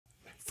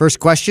First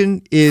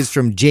question is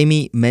from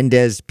Jamie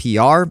Mendez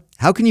PR.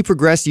 How can you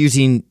progress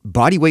using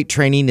body weight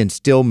training and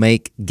still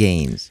make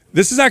gains?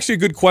 This is actually a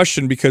good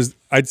question because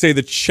I'd say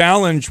the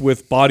challenge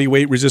with body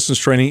weight resistance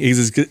training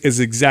is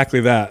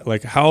exactly that.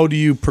 Like, how do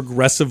you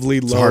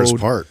progressively load hardest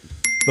part.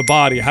 The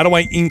body? How do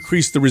I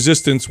increase the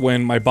resistance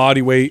when my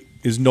body weight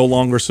is no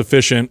longer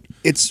sufficient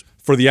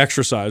for the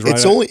exercise, right?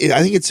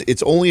 I think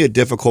it's only a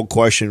difficult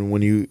question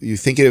when you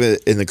think of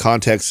it in the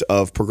context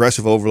of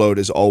progressive overload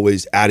is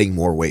always adding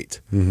more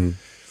weight.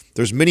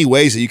 There's many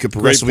ways that you could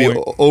progressively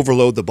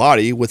overload the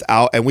body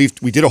without, and we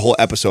did a whole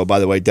episode, by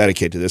the way,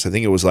 dedicated to this. I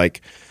think it was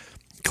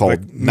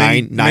called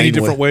nine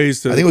different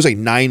ways. I think it was like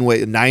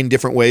nine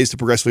different ways to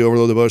progressively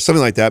overload the body,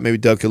 something like that. Maybe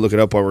Doug could look it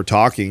up while we're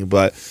talking,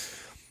 but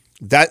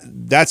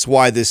that's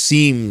why this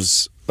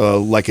seems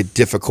like a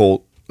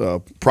difficult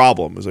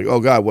problem. It's like, oh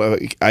God,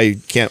 I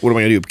can't. What am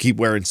I gonna do? Keep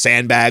wearing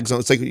sandbags?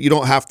 It's like you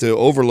don't have to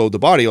overload the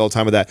body all the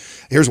time with that.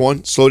 Here's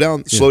one: slow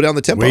down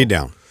the tempo, way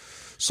down.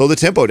 Slow the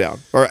tempo down,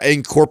 or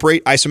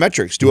incorporate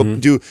isometrics.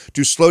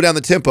 Do slow down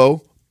the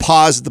tempo,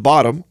 pause at the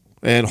bottom,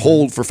 and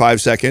hold for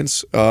 5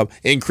 seconds.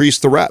 Increase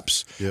the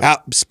reps.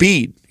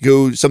 Speed.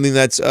 Go something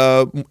that's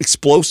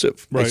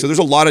explosive. Right. So there's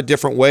a lot of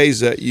different ways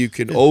that you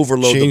can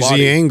overload the body. Change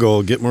the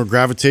angle. Get more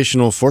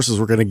gravitational forces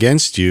working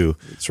against you.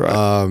 That's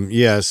right.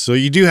 Yeah. So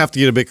you do have to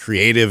get a bit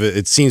creative.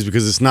 It seems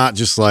because it's not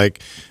just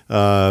like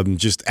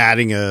just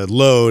adding a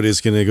load is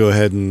going to go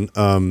ahead and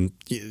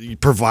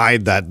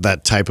provide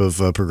that type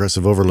of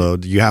progressive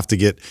overload. You have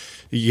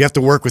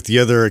to work with the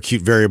other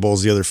acute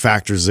variables, the other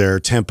factors there,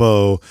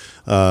 tempo,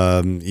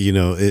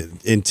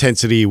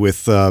 intensity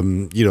with,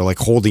 like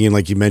holding in,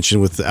 like you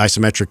mentioned, with the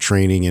isometric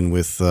training and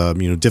with,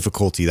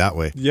 difficulty that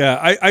way. Yeah.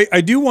 I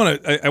do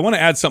want to, I want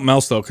to add something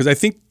else though, because I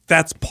think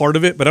that's part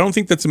of it, but I don't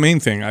think that's the main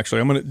thing,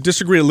 actually. I'm going to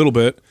disagree a little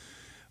bit.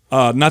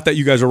 Not that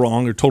you guys are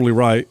wrong, you're totally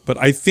right, but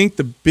I think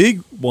the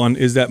big one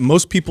is that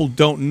most people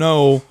don't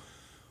know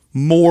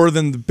more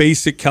than the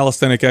basic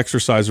calisthenic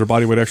exercise or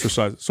bodyweight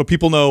exercise. So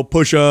people know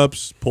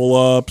push-ups,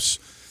 pull-ups,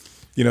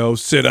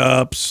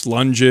 sit-ups,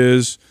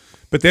 lunges,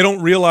 but they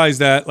don't realize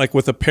that, like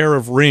with a pair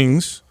of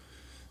rings,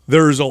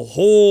 there's a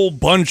whole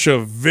bunch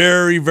of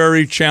very,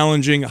 very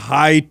challenging,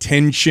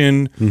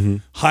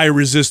 high-tension,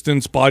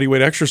 high-resistance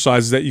bodyweight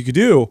exercises that you could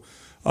do.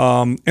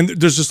 And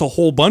there's just a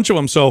whole bunch of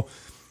them. So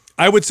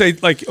I would say,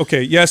 like,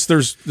 okay, yes,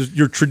 there's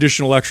your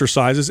traditional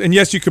exercises, and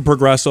yes, you could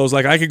progress those.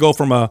 Like I could go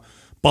from a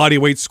body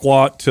weight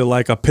squat to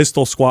like a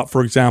pistol squat,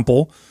 for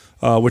example,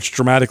 which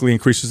dramatically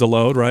increases the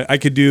load, right? I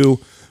could do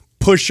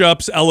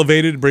push-ups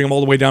elevated, bring them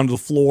all the way down to the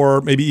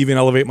floor, maybe even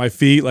elevate my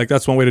feet. Like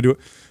that's one way to do it.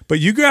 But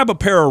you grab a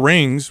pair of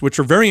rings, which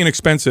are very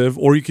inexpensive,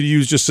 or you could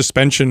use just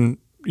suspension,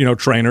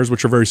 trainers,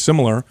 which are very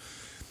similar.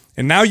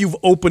 And now you've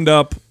opened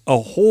up a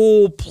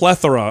whole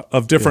plethora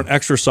of different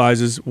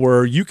exercises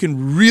where you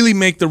can really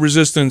make the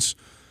resistance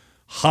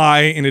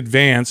high and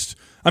advanced.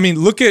 I mean,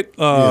 look at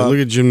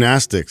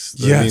gymnastics.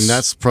 Yes. I mean,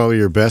 that's probably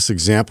your best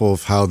example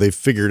of how they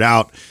figured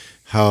out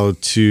how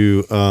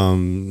to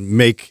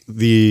make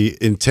the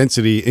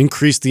intensity,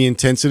 increase the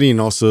intensity,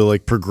 and also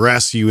like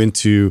progress you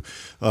into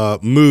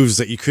moves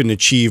that you couldn't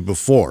achieve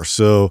before.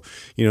 So,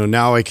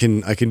 now I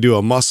can do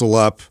a muscle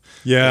up.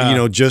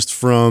 Yeah. Just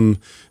from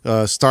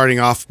starting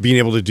off being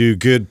able to do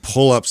good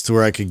pull-ups to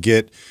where I could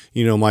get,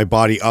 my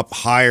body up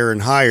higher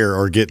and higher,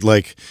 or get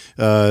like,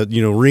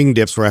 ring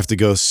dips where I have to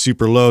go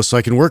super low. So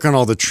I can work on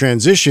all the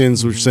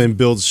transitions, which then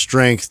builds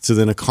strength to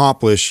then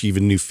accomplish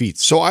even new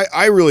feats. So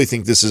I really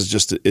think this is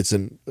just,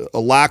 a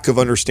lack of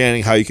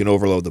understanding how you can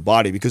overload the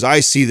body, because I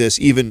see this,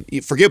 even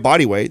forget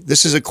body weight.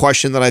 This is a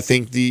question that I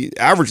think the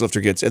average lifter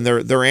gets, and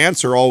their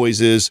answer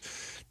always is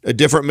a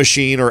different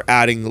machine or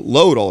adding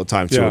load all the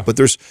time to it. But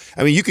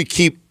you could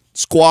keep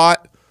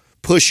squat,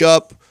 push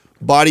up,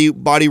 body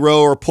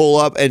row or pull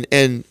up,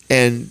 and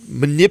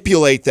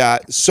manipulate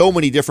that so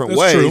many different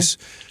ways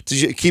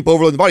to keep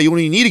overloading the body. You don't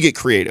even need to get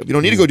creative. You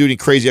don't need to go do any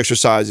crazy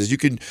exercises. You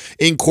can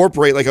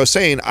incorporate, like I was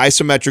saying,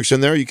 isometrics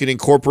in there. You can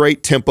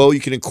incorporate tempo. You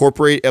can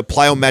incorporate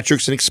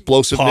plyometrics and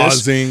explosiveness.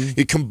 Pausing.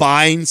 You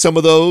combine some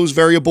of those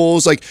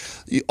variables.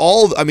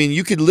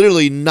 You could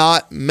literally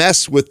not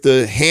mess with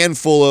the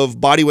handful of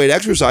bodyweight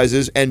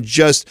exercises and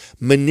just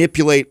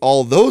manipulate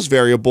all those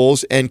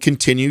variables and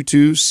continue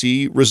to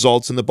see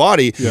results in the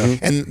body.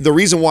 And the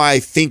reason why I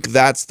think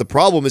that's the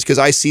problem is because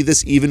I see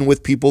this even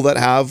with people that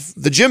have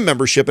the gym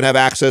membership and have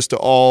access to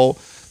all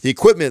the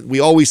equipment. We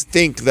always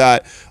think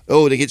that,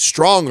 to get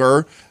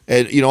stronger,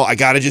 and I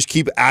got to just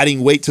keep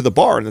adding weight to the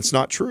bar, and that's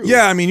not true.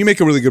 Yeah, I mean, you make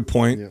a really good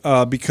point,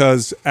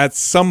 because at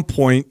some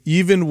point,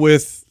 even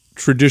with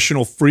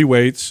traditional free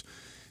weights,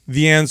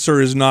 the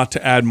answer is not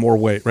to add more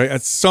weight, right?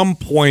 At some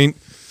point,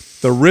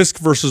 the risk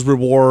versus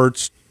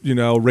rewards,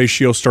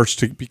 ratio starts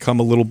to become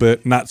a little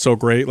bit not so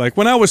great. Like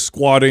when I was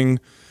squatting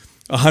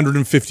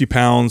 150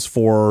 pounds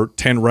for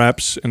 10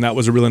 reps, and that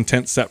was a real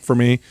intense set for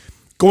me,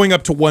 going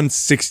up to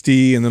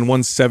 160 and then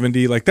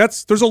 170,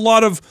 there's a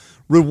lot of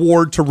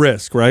reward to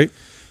risk, right?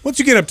 Once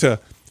you get up to,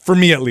 for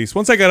me at least,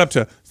 once I got up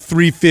to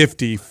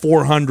 350,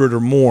 400 or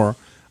more,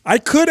 I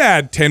could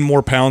add 10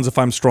 more pounds if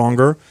I'm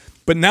stronger,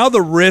 But now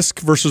the risk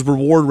versus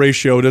reward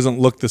ratio doesn't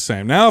look the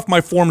same. Now if my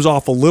form's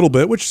off a little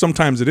bit, which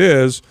sometimes it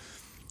is,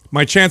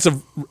 my chance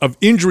of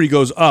injury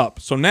goes up.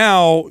 So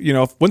now, you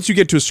know, once you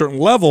get to a certain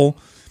level,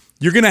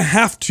 you're going to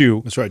have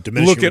to That's right.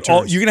 look at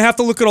all. You're going to have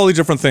to look at all these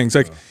different things.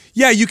 Like,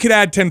 yeah, you could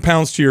add 10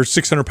 pounds to your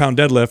 600-pound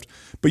deadlift,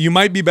 but you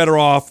might be better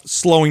off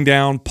slowing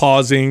down,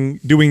 pausing,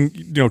 doing,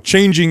 you know,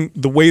 changing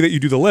the way that you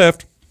do the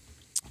lift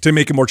to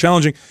make it more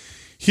challenging.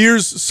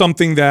 Here's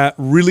something that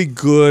really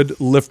good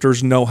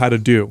lifters know how to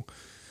do.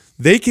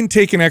 They can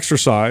take an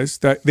exercise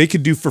that they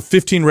could do for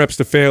 15 reps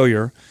to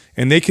failure,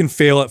 and they can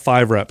fail at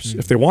 5 reps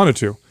if they wanted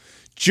to,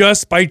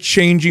 just by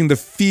changing the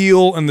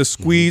feel and the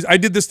squeeze. I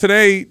did this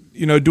today,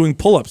 you know, doing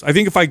pull-ups. I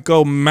think if I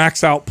go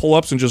max out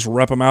pull-ups and just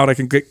rep them out, I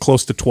can get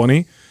close to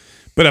 20.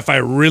 But if I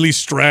really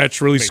stretch,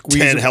 really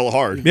squeeze 10 hella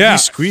hard. Yeah. You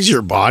squeeze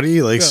your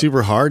body like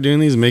super hard doing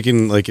these,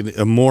 making like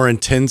a more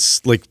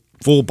intense, like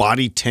full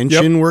body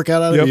tension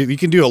workout out of it. You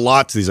can do a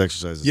lot to these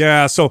exercises.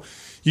 Yeah, so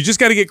you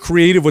just got to get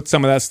creative with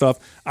some of that stuff.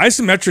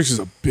 Isometrics is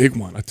a big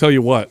one. I tell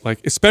you what,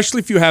 like especially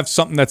if you have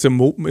something that's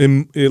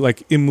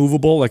like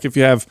immovable, like if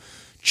you have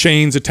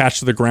chains attached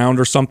to the ground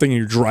or something and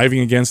you're driving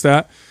against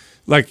that,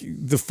 like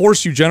the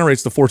force you generate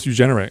is the force you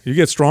generate. You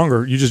get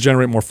stronger, you just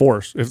generate more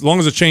force. As long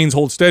as the chains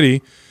hold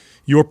steady,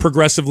 you're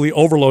progressively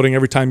overloading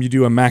every time you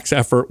do a max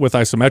effort with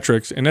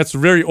isometrics, and that's a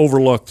very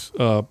overlooked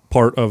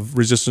part of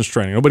resistance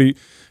training. Nobody,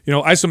 you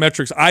know,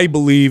 isometrics, I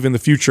believe in the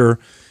future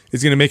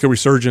is going to make a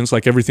resurgence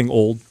like everything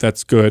old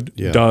that's good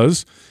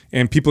does,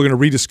 and people are going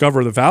to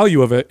rediscover the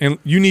value of it, and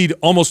you need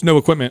almost no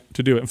equipment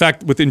to do it. In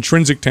fact, with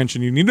intrinsic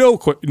tension, you need no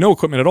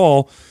equipment at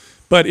all,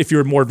 but if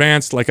you're more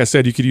advanced, like I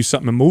said, you could use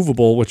something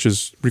immovable, which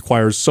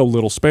requires so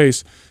little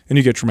space, and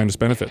you get tremendous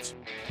benefits.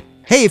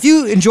 Hey, if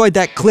you enjoyed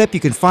that clip, you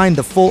can find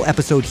the full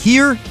episode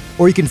here,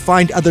 or you can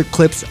find other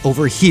clips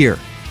over here.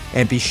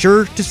 And be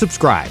sure to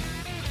subscribe.